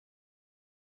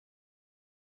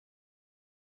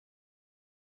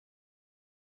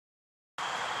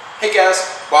Hey guys,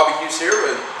 Bobby Hughes here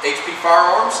with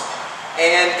HPFirearms,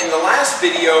 and in the last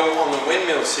video on the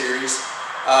windmill series,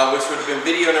 which would have been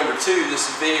video number 2, this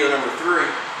is video number 3,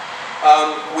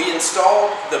 we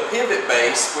installed the pivot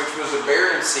base, which was a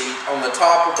bearing seat on the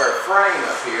top of our frame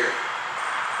up here,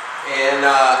 and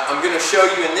I'm going to show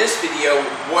you in this video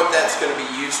what that's going to be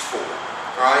used for.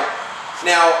 Alright,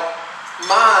 now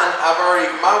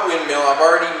my windmill, I've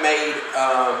already made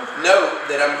note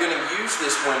that I'm going to use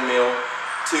this windmill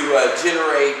to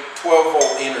generate 12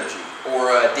 volt energy or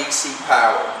DC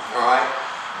power. Alright,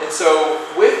 and so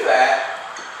with that,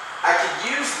 I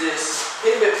could use this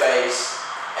pivot base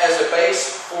as a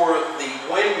base for the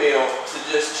windmill to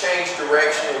just change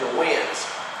direction in the winds.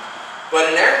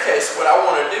 But in our case, what I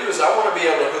want to do is I want to be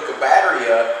able to hook a battery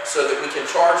up so that we can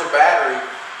charge a battery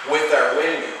with our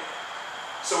windmill.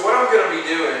 So what I'm going to be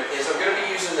doing is I'm going to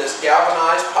be using this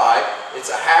galvanized pipe. It's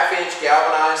a 1/2 inch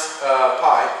galvanized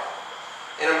pipe.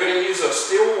 And I'm going to use a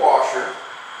steel washer.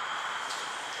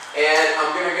 And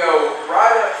I'm going to go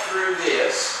right up through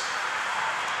this.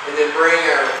 And then bring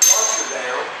our washer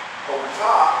down over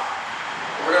top.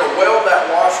 And we're going to weld that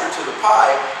washer to the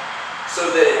pipe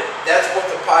so that that's what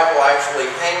the pipe will actually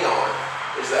hang on,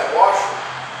 is that washer.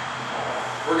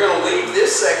 We're going to leave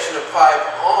this section of pipe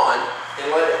on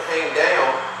and let it hang down,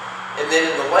 and then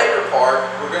in the later part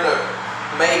we're going to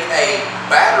make a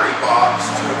battery box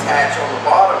to attach on the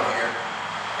bottom here,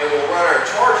 and we'll run our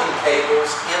charging cables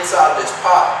inside this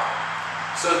pipe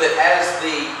so that as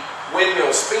the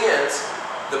windmill spins,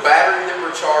 the battery that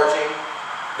we're charging,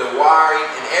 the wiring,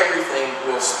 and everything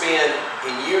will spin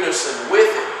in unison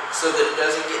with it so that it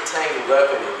doesn't get tangled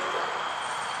up in anything.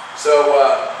 So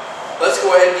let's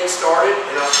go ahead and get started,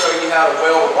 and I'll show you how to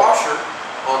weld a washer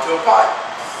onto a pipe.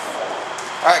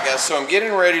 Alright guys, so I'm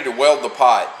getting ready to weld the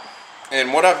pipe,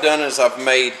 and what I've done is I've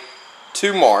made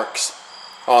 2 marks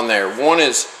on there. One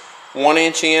is 1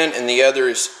 inch in and the other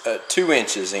is 2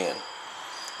 inches in.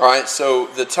 Alright, so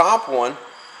the top one,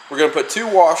 we're going to put 2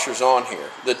 washers on here.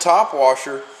 The top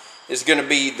washer is going to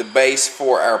be the base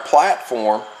for our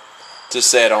platform to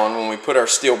set on when we put our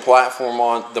steel platform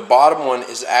on. The bottom one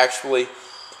is actually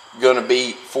going to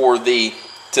be for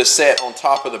to set on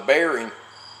top of the bearing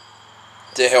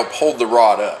to help hold the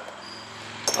rod up.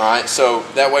 Alright, so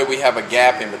that way we have a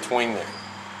gap in between there.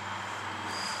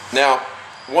 Now,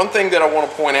 one thing that I want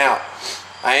to point out,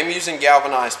 I am using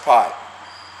galvanized pipe.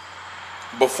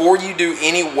 Before you do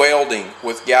any welding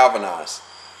with galvanized,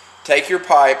 take your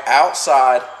pipe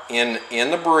outside in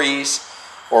the breeze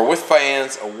or with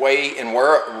fans away, and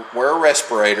wear a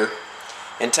respirator,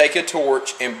 and take a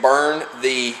torch and burn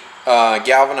the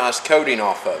galvanized coating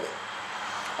off of it.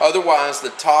 Otherwise, the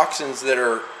toxins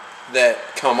that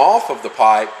come off of the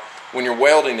pipe when you're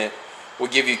welding it will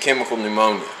give you chemical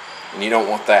pneumonia, and you don't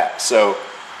want that. So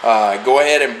go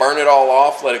ahead and burn it all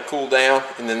off, let it cool down,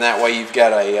 and then that way you've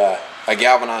got a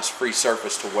galvanized free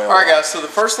surface to weld. Alright guys, so the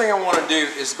first thing I want to do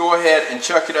is go ahead and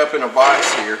chuck it up in a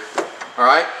vise here.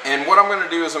 Alright, and what I'm going to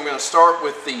do is I'm going to start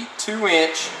with the 2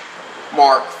 inch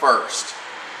mark first.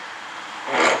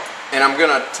 And I'm going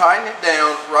to tighten it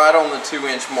down right on the 2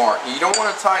 inch mark. You don't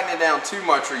want to tighten it down too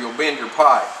much or you'll bend your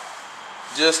pipe.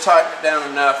 Just tighten it down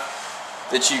enough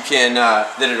that you can,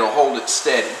 that it'll hold it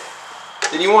steady.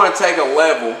 Then you want to take a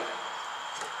level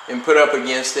and put up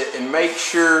against it and make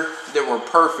sure that we're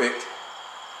perfect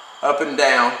up and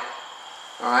down.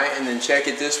 Alright, and then check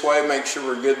it this way, make sure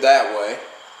we're good that way.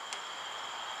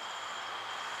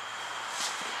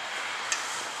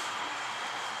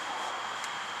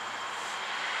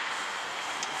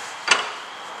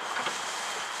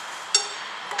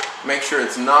 Make sure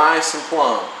it's nice and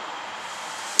plumb.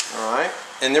 Alright,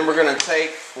 and then we're going to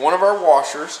take one of our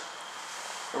washers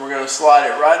and we're going to slide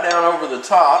it right down over the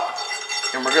top,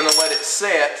 and we're going to let it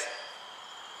set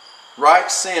right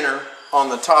center on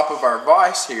the top of our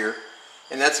vise here,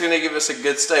 and that's going to give us a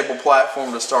good stable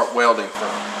platform to start welding from.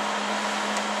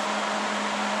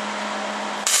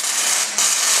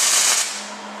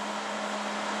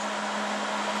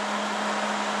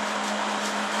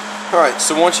 Alright,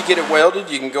 so once you get it welded,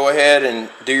 you can go ahead and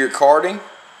do your carding,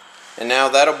 and now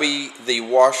that'll be the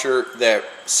washer that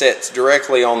sets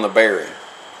directly on the bearing.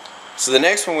 So the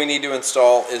next one we need to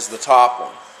install is the top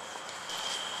one.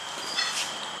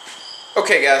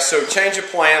 Okay guys, so change of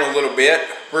plan a little bit.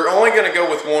 We're only going to go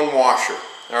with 1 washer,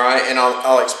 alright, and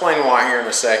I'll explain why here in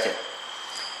a second.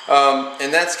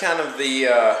 And that's kind of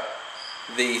the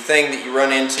thing that you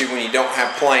run into when you don't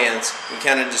have plans. You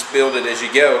kind of just build it as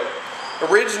you go.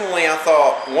 Originally I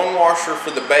thought 1 washer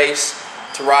for the base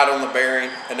to ride on the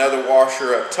bearing, another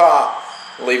washer up top,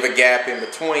 leave a gap in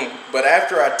between. But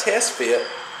after I test fit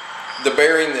the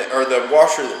bearing or the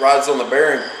washer that rides on the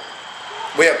bearing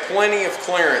we have plenty of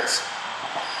clearance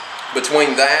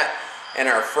between that and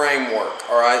our framework.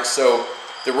 All right, so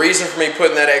the reason for me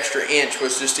putting that extra inch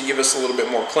was just to give us a little bit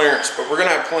more clearance, but we're going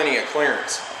to have plenty of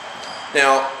clearance.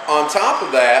 Now, on top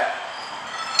of that,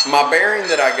 my bearing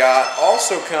that I got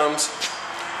also comes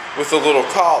with a little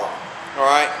collar. All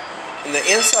right, and the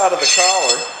inside of the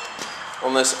collar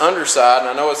on this underside, and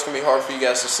I know it's going to be hard for you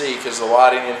guys to see because the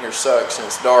lighting in here sucks and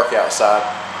it's dark outside,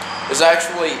 is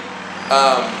actually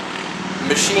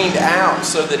machined out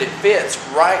so that it fits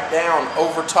right down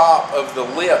over top of the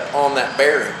lip on that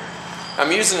bearing.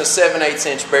 I'm using a 7/8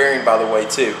 inch bearing, by the way,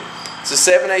 too. It's a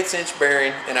 7/8 inch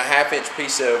bearing and a 1/2 inch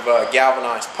piece of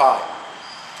galvanized pipe.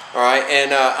 All right,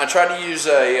 and I tried to use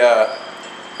a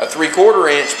 3/4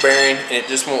 inch bearing and it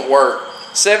just won't work.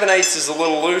 7/8 is a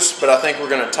little loose, but I think we're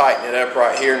going to tighten it up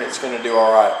right here and it's going to do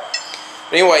all right.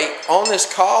 Anyway, on this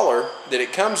collar that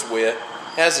it comes with,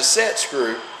 it has a set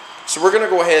screw. So we're going to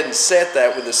go ahead and set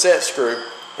that with the set screw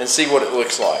and see what it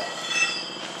looks like.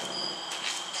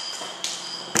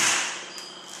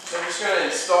 So I'm just going to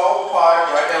install the pipe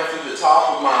right down through the top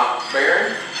of my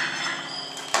bearing.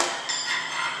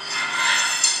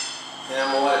 And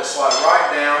I'm going to let it slide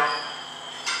right down.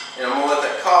 And I'm going to let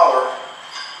that collar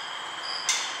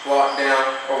lock down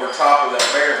over top of that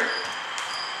bearing.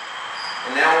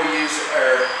 And now we use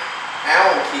our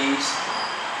Allen keys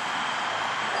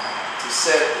to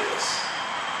set this.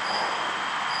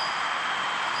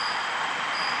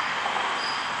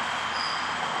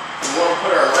 We want to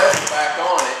put our lever back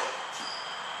on it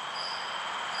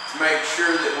to make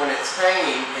sure that when it's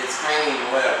hanging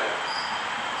level.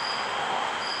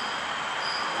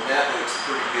 And that looks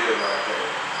pretty good right there.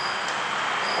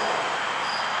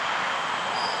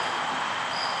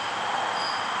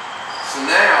 So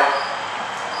now,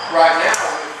 right now,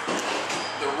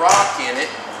 with the rock in it,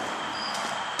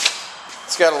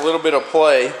 it's got a little bit of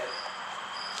play.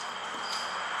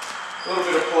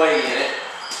 In it.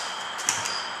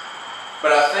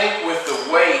 But I think with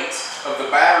the weight of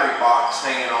the battery box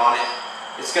hanging on it,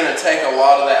 it's going to take a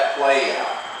lot of that play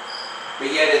out.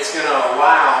 But yet it's going to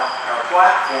allow our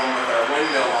platform with our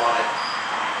windmill on it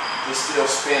to still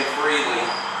spin freely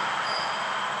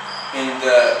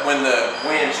when the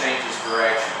wind changes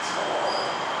directions.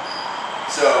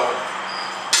 So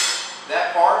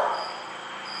that part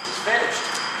is finished.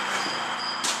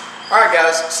 Alright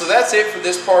guys, so that's it for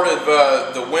this part of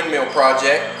the windmill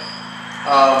project.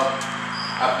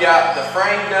 I've got the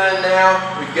frame done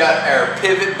now, we've got our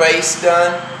pivot base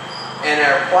done, and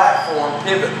our platform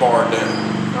pivot bar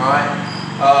done.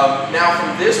 Alright, now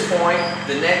from this point,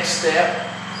 the next step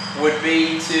would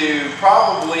be to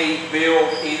probably build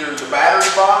either the battery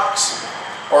box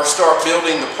or start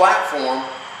building the platform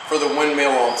for the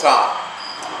windmill on top.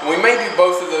 We may do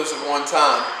both of those at one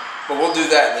time, but we'll do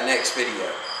that in the next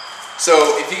video.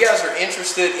 So if you guys are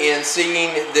interested in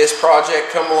seeing this project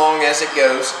come along as it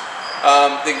goes,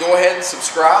 then go ahead and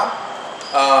subscribe.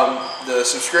 The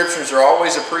subscriptions are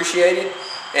always appreciated.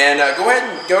 And go ahead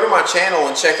and go to my channel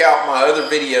and check out my other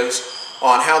videos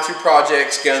on how-to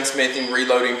projects, gunsmithing,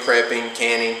 reloading, prepping,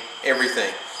 canning,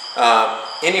 everything.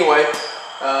 Anyway,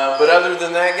 but other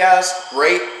than that, guys,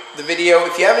 rate the video.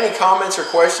 If you have any comments or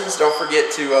questions, don't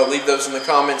forget to leave those in the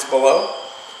comments below.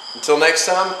 Until next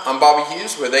time, I'm Bobby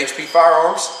Hughes with HP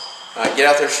Firearms. Get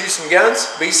out there, shoot some guns,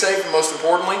 be safe, and most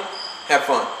importantly, have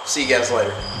fun. See you guys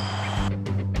later.